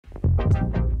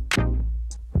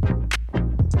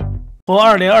从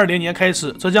2020年开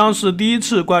始，这将是第一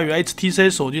次关于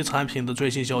HTC 手机产品的最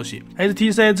新消息。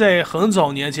HTC 在很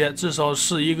早年前至少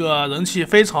是一个人气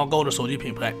非常高的手机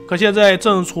品牌，可现在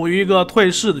正处于一个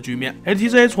退市的局面。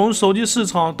HTC 从手机市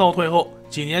场倒退后，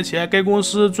几年前该公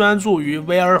司专注于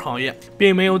VR 行业，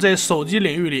并没有在手机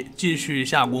领域里继续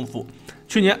下功夫。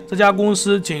去年，这家公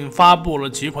司仅发布了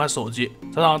几款手机，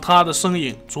这让它的身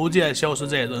影逐渐消失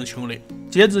在人群里。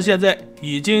截止现在，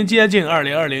已经接近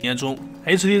2020年中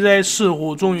，HTC似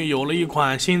乎终于有了一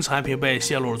款新产品被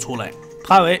泄露了出来，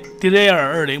它为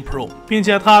Desire 20 Pro， 并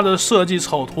且它的设计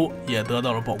草图也得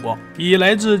到了曝光。以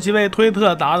来自几位推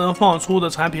特达人放出的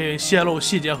产品泄露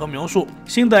细节和描述，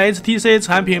新的 HTC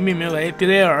产品命名为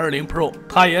Desire 20 Pro，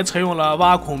 它也采用了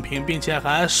挖孔屏，并且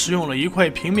还使用了一块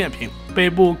平面屏，背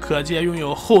部可见拥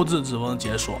有后置指纹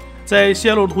解锁。在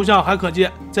泄露图像还可见，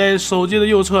在手机的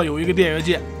右侧有一个电源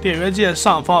键，电源键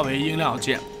上方为音量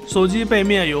键。手机背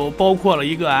面有包括了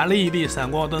一个 LED 闪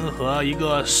光灯和一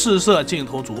个四摄镜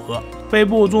头组合，背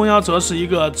部中央则是一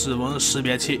个指纹识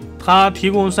别器。它提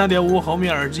供 3.5 毫米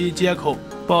耳机接口，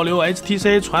保留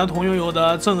HTC 传统拥有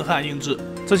的震撼音质。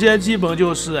这些基本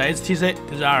就是 HTC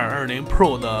Desire 20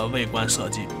 Pro 的外观设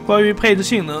计。关于配置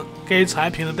性能，该产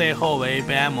品的代号为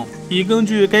BM。已根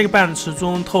据该版尺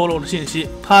中透露的信息，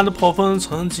它的跑分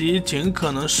层级尽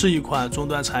可能是一款终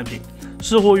端产品。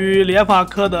似乎与联发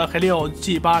科的海利奥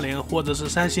G80 或者是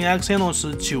三星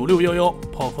Exynos 9611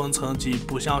跑分层级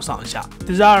不相上下。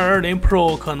Desire 20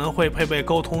 Pro 可能会配备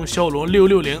高通骁龙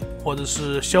660或者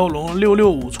是骁龙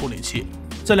665处理器，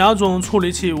这两种处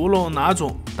理器无论哪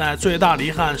种，但最大的遗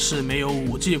憾是没有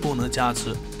 5G 功能加持。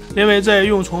另外在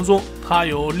用途中，它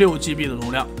有6GB 的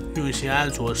容量，运行安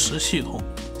卓10系统。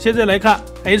现在来看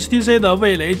 ，HTC 的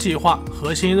未来计划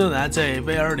核心仍然在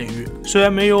VR 领域。虽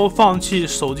然没有放弃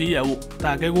手机业务，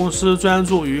但该公司专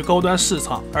注于高端市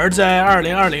场。而在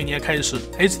2020年开始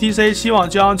 ，HTC 希望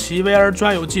将其 VR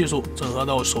专有技术整合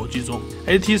到手机中。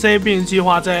HTC 并计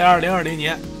划在2020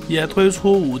年也推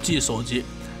出 5G 手机，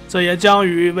这也将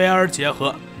与 VR 结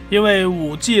合，因为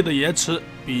 5G 的延迟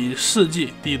比 4G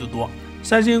低得多。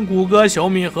三星、谷歌、小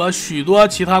米和许多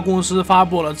其他公司发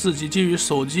布了自己基于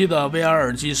手机的 VR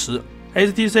耳机时，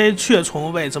 HTC 却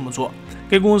从未这么做。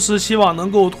该公司希望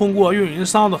能够通过运营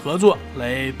商的合作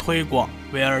来推广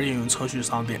VR 应用程序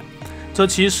商店，这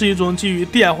其是一种基于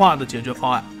电话的解决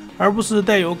方案，而不是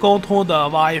带有高通的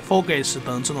Wi-Fi Focus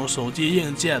等智能手机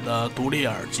硬件的独立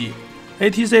耳机。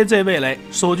HTC 在未来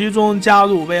手机中加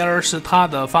入 VR 是它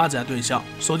的发展对象。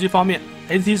手机方面，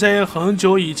 HTC 很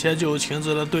久以前就停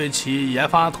止了对其研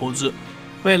发投资，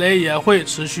未来也会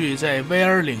持续在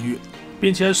VR 领域，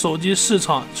并且手机市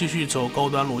场继续走高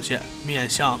端路线，面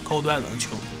向高端人群。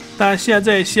但现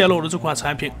在泄露的这款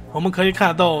产品，我们可以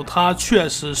看到它确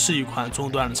实是一款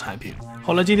终端的产品。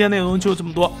好了，今天内容就这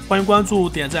么多，欢迎关注、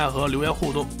点赞和留言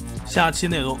互动，下期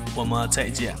内容我们再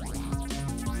见。